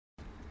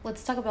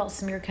Let's talk about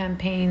smear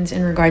campaigns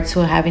in regards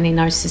to having a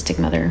narcissistic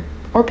mother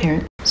or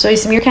parent. So a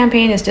smear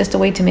campaign is just a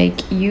way to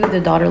make you,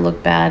 the daughter,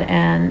 look bad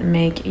and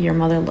make your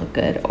mother look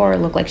good or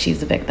look like she's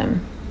the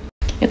victim.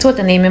 It's what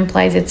the name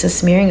implies. It's a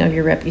smearing of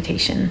your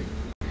reputation.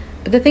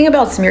 But the thing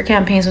about smear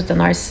campaigns with the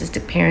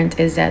narcissistic parent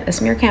is that a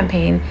smear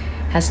campaign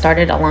has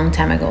started a long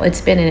time ago. It's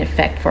been in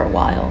effect for a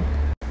while.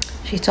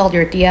 She's told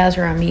your tias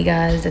or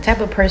amigas the type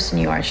of person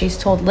you are. She's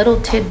told little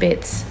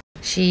tidbits.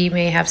 She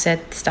may have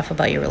said stuff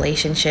about your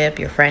relationship,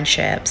 your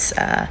friendships,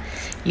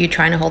 you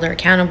trying to hold her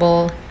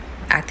accountable,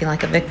 acting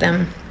like a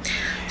victim.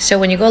 So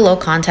when you go low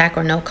contact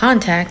or no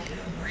contact,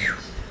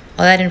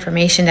 all that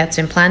information that's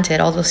been planted,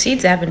 all those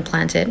seeds that have been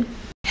planted,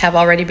 have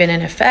already been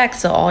in effect.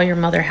 So all your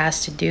mother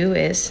has to do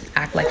is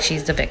act like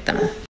she's the victim.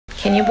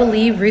 Can you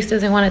believe Ruth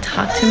doesn't want to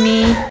talk to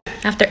me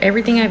after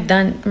everything I've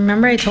done?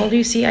 Remember I told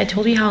you, I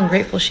told you how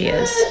ungrateful she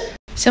is.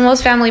 So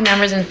most family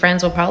members and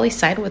friends will probably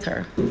side with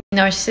her.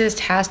 Narcissist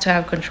has to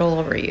have control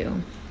over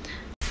you.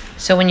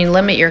 So when you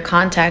limit your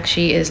contact,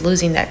 she is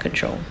losing that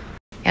control.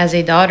 As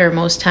a daughter,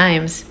 most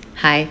times,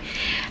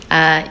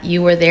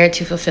 you were there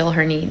to fulfill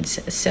her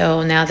needs.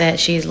 So now that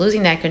she's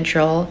losing that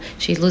control,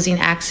 she's losing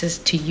access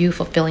to you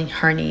fulfilling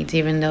her needs,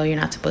 even though you're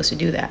not supposed to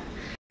do that.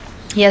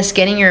 Yes,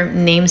 getting your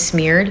name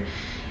smeared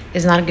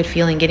is not a good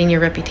feeling. Getting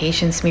your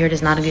reputation smeared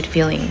is not a good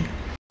feeling.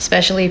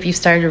 Especially if you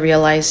started to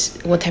realize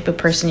what type of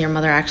person your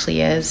mother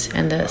actually is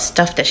and the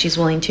stuff that she's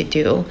willing to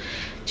do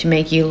to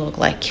make you look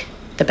like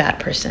the bad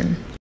person.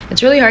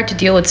 It's really hard to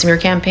deal with smear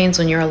campaigns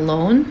when you're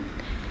alone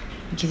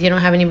because you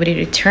don't have anybody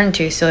to turn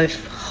to. So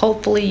if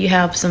hopefully you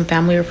have some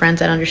family or friends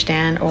that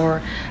understand,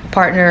 or a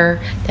partner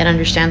that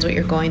understands what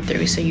you're going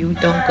through, so you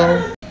don't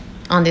go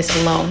on this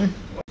alone.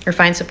 Or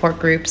find support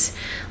groups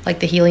like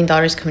the Healing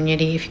Daughters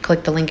community. If you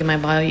click the link in my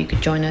bio, you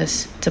could join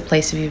us. It's a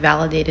place to be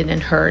validated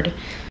and heard.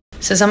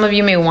 So some of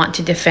you may want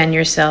to defend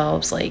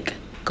yourselves, like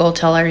go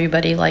tell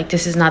everybody like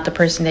this is not the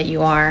person that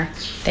you are,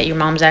 that your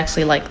mom's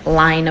actually like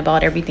lying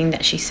about everything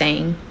that she's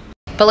saying.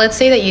 But let's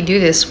say that you do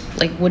this,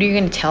 like what are you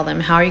going to tell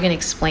them? How are you going to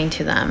explain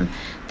to them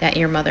that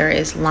your mother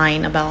is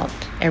lying about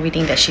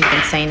everything that she's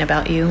been saying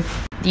about you?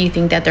 Do you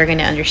think that they're going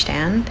to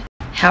understand?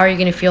 How are you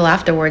going to feel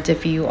afterwards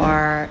if you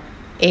are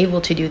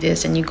able to do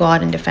this and you go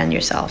out and defend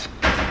yourself?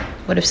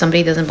 What if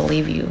somebody doesn't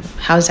believe you?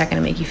 How is that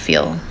going to make you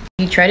feel?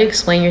 You try to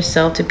explain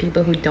yourself to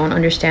people who don't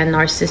understand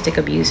narcissistic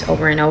abuse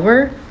over and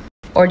over?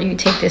 Or do you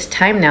take this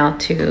time now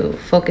to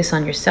focus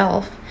on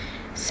yourself,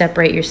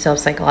 separate yourself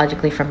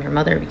psychologically from your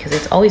mother, because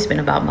it's always been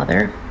about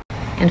mother,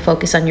 and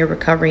focus on your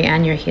recovery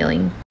and your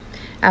healing?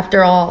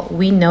 After all,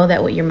 we know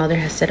that what your mother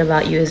has said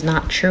about you is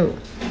not true.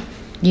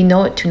 You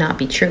know it to not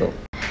be true.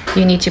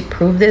 You need to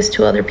prove this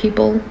to other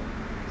people.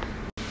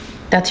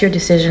 That's your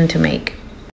decision to make.